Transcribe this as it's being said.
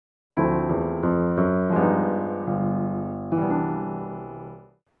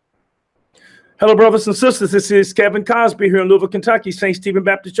Hello, brothers and sisters. This is Kevin Cosby here in Louisville, Kentucky, St. Stephen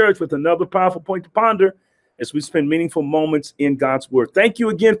Baptist Church with another powerful point to ponder as we spend meaningful moments in God's Word. Thank you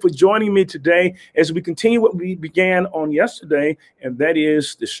again for joining me today as we continue what we began on yesterday, and that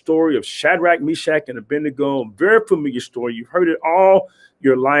is the story of Shadrach, Meshach, and Abednego. A very familiar story. You've heard it all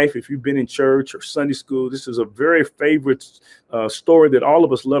your life if you've been in church or Sunday school. This is a very favorite story that all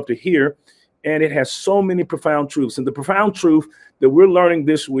of us love to hear. And it has so many profound truths. And the profound truth that we're learning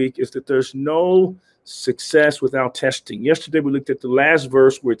this week is that there's no success without testing. Yesterday, we looked at the last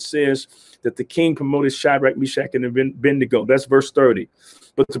verse where it says that the king promoted Shadrach, Meshach, and Abednego. That's verse 30.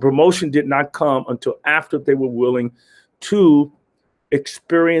 But the promotion did not come until after they were willing to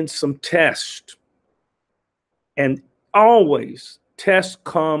experience some test. And always, test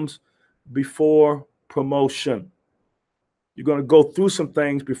comes before promotion. You're going to go through some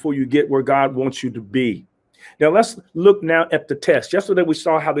things before you get where God wants you to be. Now, let's look now at the test. Yesterday, we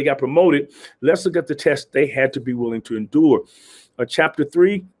saw how they got promoted. Let's look at the test they had to be willing to endure. Chapter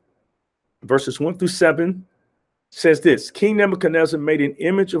 3, verses 1 through 7 says this: King Nebuchadnezzar made an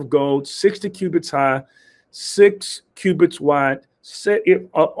image of gold, 60 cubits high, 6 cubits wide, set it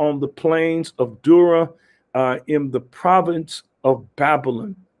up on the plains of Dura in the province of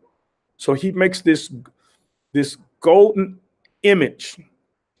Babylon. So he makes this golden image,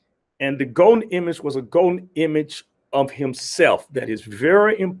 and the golden image was a golden image of himself. That is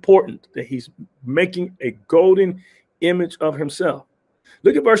very important, that he's making a golden image of himself.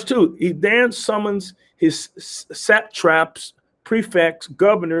 Look at verse 2. He then summons his satraps, prefects,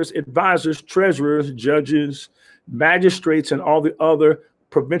 governors, advisors, treasurers, judges, magistrates, and all the other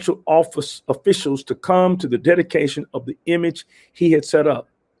provincial office officials to come to the dedication of the image he had set up.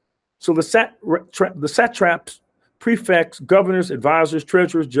 So the satraps, prefects, governors, advisors,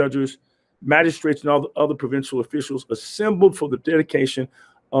 treasurers, judges, magistrates, and all the other provincial officials assembled for the dedication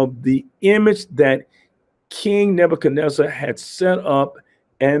of the image that King Nebuchadnezzar had set up,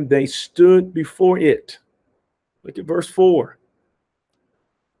 and they stood before it. Look at verse 4.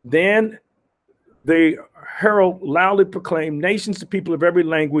 Then the herald loudly proclaimed, nations, the people of every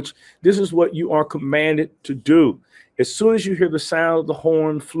language, this is what you are commanded to do. As soon as you hear the sound of the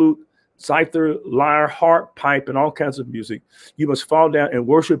horn, flute, zither, lyre, harp, pipe, and all kinds of music, you must fall down and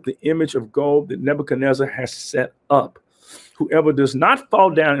worship the image of gold that Nebuchadnezzar has set up. Whoever does not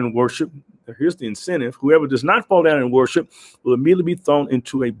fall down and worship, here's the incentive, whoever does not fall down and worship will immediately be thrown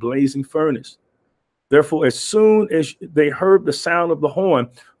into a blazing furnace. Therefore, as soon as they heard the sound of the horn,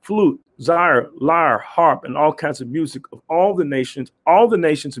 flute, zither, lyre, harp, and all kinds of music of all the nations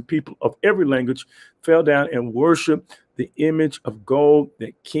and people of every language fell down and worshiped the image of gold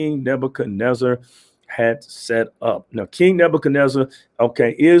that King Nebuchadnezzar had set up. Now, King Nebuchadnezzar,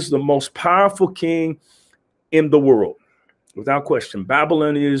 is the most powerful king in the world, without question.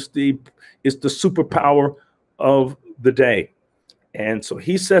 Babylon is the superpower of the day. And so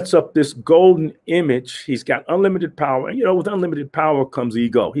he sets up this golden image. He's got unlimited power. And, with unlimited power comes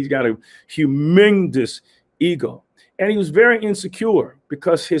ego. He's got a humongous ego. And he was very insecure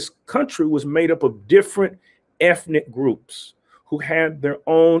because his country was made up of different ethnic groups who had their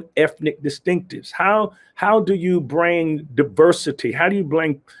own ethnic distinctives. How do you bring diversity? How do you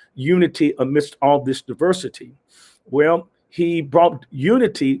bring unity amidst all this diversity? Well, he brought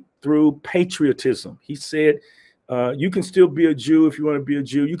unity through patriotism. He said, you can still be a Jew if you want to be a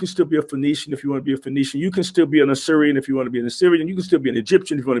Jew. You can still be a Phoenician if you want to be a Phoenician. You can still be an Assyrian if you want to be an Assyrian. You can still be an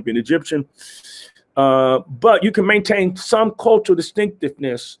Egyptian if you want to be an Egyptian. But you can maintain some cultural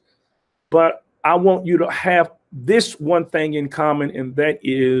distinctiveness. But I want you to have this one thing in common, and that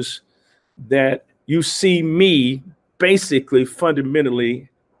is that you see me basically fundamentally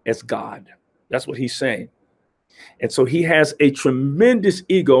as God. That's what he's saying. And so he has a tremendous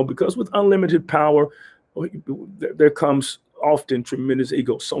ego because with unlimited power, there comes often tremendous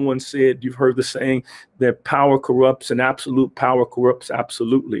ego. Someone said, you've heard the saying that power corrupts and absolute power corrupts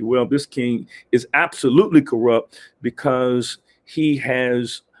absolutely. Well, this king is absolutely corrupt because he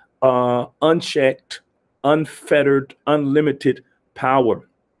has unchecked, unfettered, unlimited power.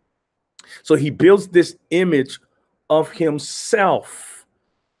 So he builds this image of himself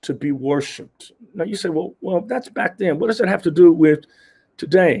to be worshipped. Now you say, well, that's back then. What does that have to do with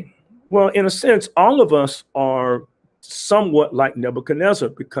today? Well, in a sense, all of us are somewhat like Nebuchadnezzar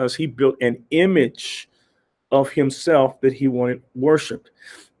because he built an image of himself that he wanted worshipped.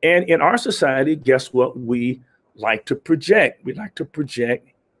 And in our society, guess what we like to project? We like to project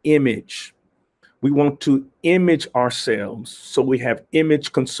image. We want to image ourselves. So we have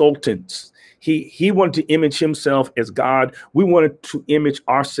image consultants. He wanted to image himself as God. We wanted to image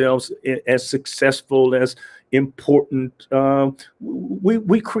ourselves as successful, as important.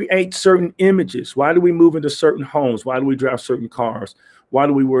 We create certain images. Why do we move into certain homes? Why do we drive certain cars? Why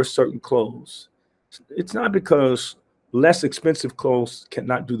do we wear certain clothes? It's not because less expensive clothes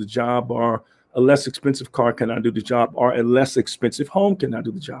cannot do the job, or a less expensive car cannot do the job, or a less expensive home cannot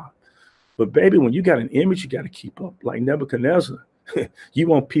do the job. But baby, when you got an image, you got to keep up. Like Nebuchadnezzar, you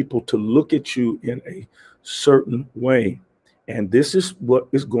want people to look at you in a certain way. And this is what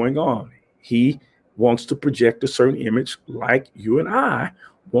is going on. He wants to project a certain image, like you and I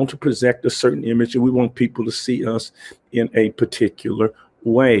want to project a certain image, and we want people to see us in a particular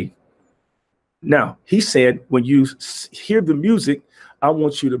way. Now, he said, when you hear the music, I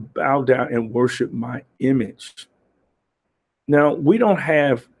want you to bow down and worship my image. Now, we don't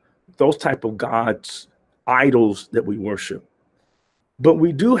have those type of gods, idols that we worship, but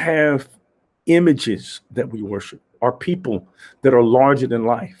we do have images that we worship, our people that are larger than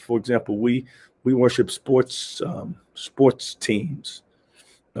life. For example, we worship sports teams.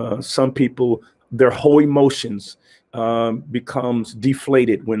 Some people, their whole emotions becomes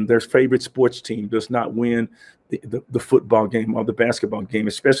deflated when their favorite sports team does not win the football game or the basketball game,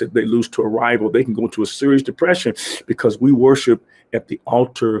 especially if they lose to a rival. They can go into a serious depression because we worship at the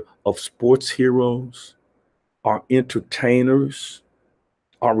altar of sports heroes, our entertainers,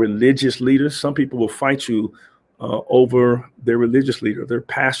 our religious leaders. Some people will fight you over their religious leader, their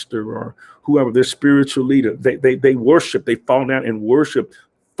pastor, or whoever, their spiritual leader. They worship, they fall down and worship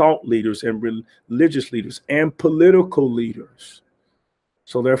thought leaders and religious leaders and political leaders.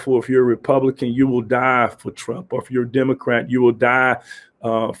 So therefore, if you're a Republican, you will die for Trump. Or if you're a Democrat, you will die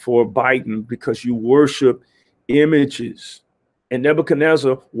for Biden, because you worship images. And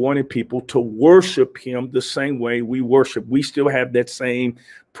Nebuchadnezzar wanted people to worship him the same way we worship. We still have that same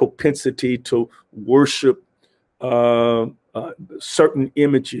propensity to worship certain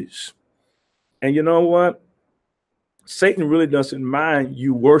images. And you know what? Satan really doesn't mind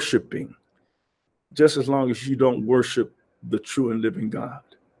you worshiping, just as long as you don't worship the true and living God.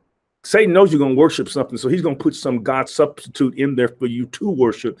 Satan knows you're going to worship something, so he's going to put some God substitute in there for you to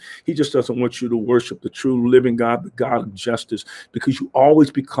worship. He just doesn't want you to worship the true living God, the God of justice, because you always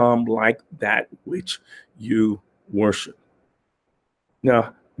become like that which you worship.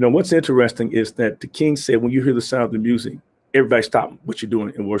 Now, what's interesting is that the king said, when you hear the sound of the music, everybody stop what you're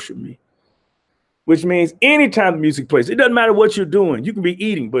doing and worship me. Which means anytime the music plays, it doesn't matter what you're doing. You can be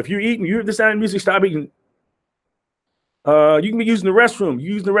eating, but if you're eating, you hear the sound of music, stop eating. You can be using the restroom.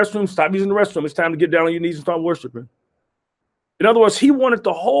 You use the restroom, stop using the restroom. It's time to get down on your knees and start worshiping. In other words, he wanted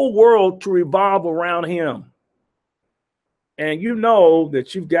the whole world to revolve around him. And you know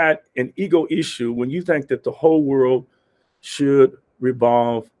that you've got an ego issue when you think that the whole world should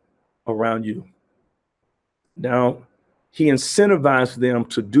revolve around you. Now, he incentivized them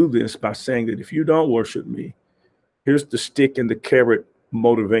to do this by saying that if you don't worship me, here's the stick and the carrot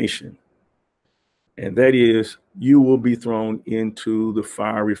motivation. And that is, you will be thrown into the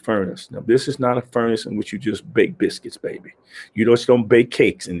fiery furnace. Now, this is not a furnace in which you just bake biscuits, baby. You just don't bake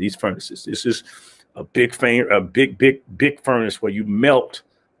cakes in these furnaces. This is a big furnace where you melt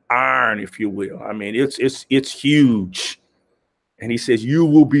iron, if you will. I mean, it's huge. And he says, you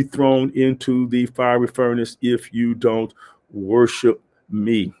will be thrown into the fiery furnace if you don't worship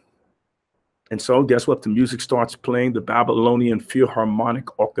me. And so guess what? The music starts playing. The Babylonian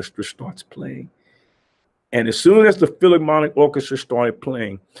Philharmonic Orchestra starts playing. And as soon as the Philharmonic Orchestra started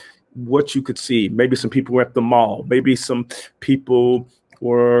playing, what you could see, maybe some people were at the mall, maybe some people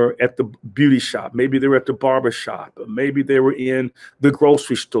were at the beauty shop, maybe they were at the barber shop, or maybe they were in the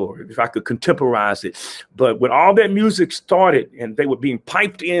grocery store, if I could contemporize it. But when all that music started and they were being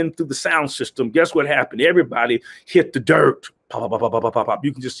piped in through the sound system, guess what happened? Everybody hit the dirt. Pop, pop, pop, pop, pop, pop.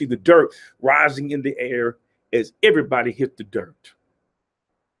 You can just see the dirt rising in the air as everybody hit the dirt.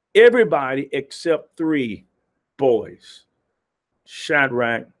 Everybody except 3 boys,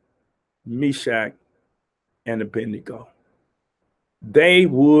 Shadrach, Meshach, and Abednego. They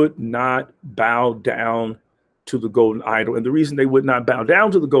would not bow down to the golden idol. And the reason they would not bow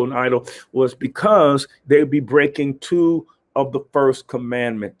down to the golden idol was because they would be breaking 2 of the first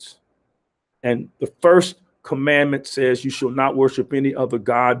commandments. And the first commandment says, you shall not worship any other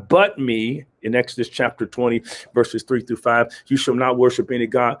God but me. In Exodus chapter 20, verses 3-5, you shall not worship any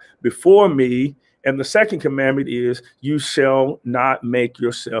God before me. And the second commandment is, you shall not make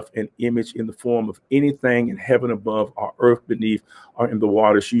yourself an image in the form of anything in heaven above or earth beneath or in the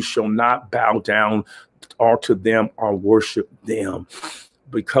waters. You shall not bow down or to them or worship them.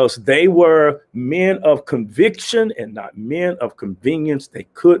 because they were men of conviction and not men of convenience, they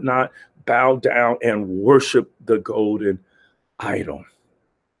could not bow down and worship the golden idol.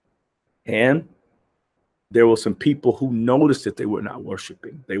 And there were some people who noticed that they were not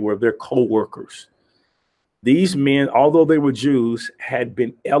worshiping. They were their co-workers. These men, although they were Jews, had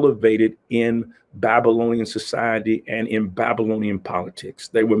been elevated in Babylonian society and in Babylonian politics.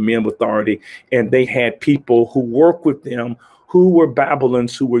 They were men of authority, and they had people who worked with them who were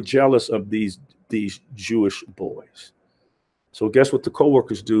Babylons, who were jealous of these Jewish boys. So guess what the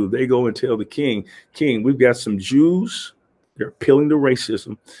co-workers do? They go and tell the king, "King, we've got some Jews. They're appealing to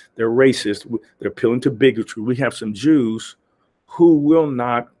racism. They're racist. They're appealing to bigotry. We have some Jews who will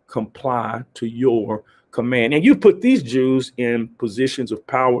not comply to your command. And you put these Jews in positions of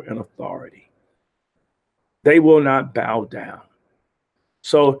power and authority. They will not bow down."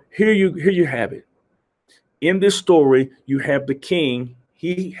 So here you have it. In this story, you have the king.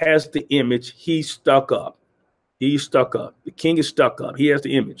 He has the image. He's stuck up. He's stuck up. The king is stuck up. He has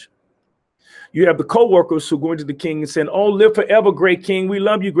the image. You have the co-workers who are going to the king and saying, "Oh, live forever, great king. We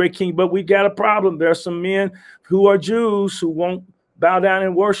love you, great king, but we got a problem. There are some men who are Jews who won't bow down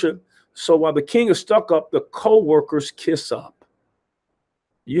and worship." So while the king is stuck up, the co-workers kiss up.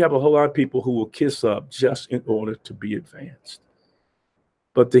 You have a whole lot of people who will kiss up just in order to be advanced.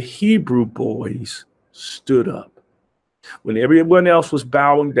 But the Hebrew boys stood up. When everyone else was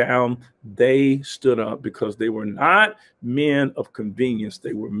bowing down, they stood up because they were not men of convenience.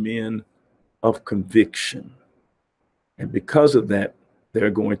 They were men of conviction. And because of that, they're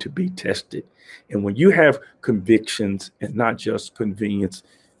going to be tested. And when you have convictions and not just convenience,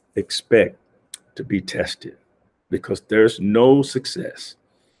 expect to be tested, because there's no success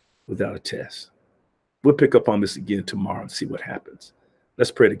without a test. We'll pick up on this again tomorrow and see what happens.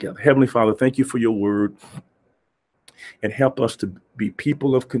 Let's pray together. Heavenly Father, thank you for your word, and help us to be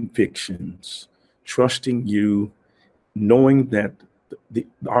people of convictions, trusting you, knowing that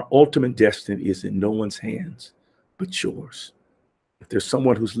our ultimate destiny is in no one's hands but yours. If there's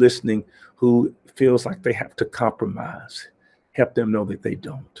someone who's listening who feels like they have to compromise, help them know that they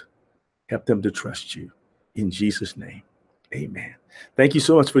don't. Help them to trust you. In Jesus' name, amen. Thank you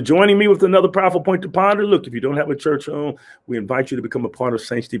so much for joining me with another powerful point to ponder. Look, if you don't have a church home, we invite you to become a part of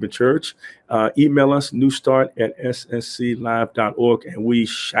St. Stephen Church. Email us, newstart@ssclive.org, and we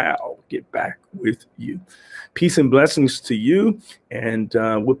shall get back with you. Peace and blessings to you. And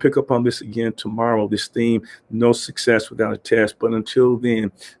we'll pick up on this again tomorrow, this theme, no success without a test. But until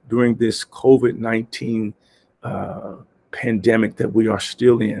then, during this COVID-19 pandemic that we are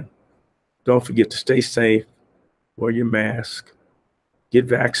still in, don't forget to stay safe, wear your mask, get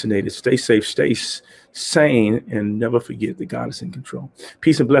vaccinated, stay safe, stay sane, and never forget that God is in control.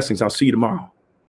 Peace and blessings. I'll see you tomorrow.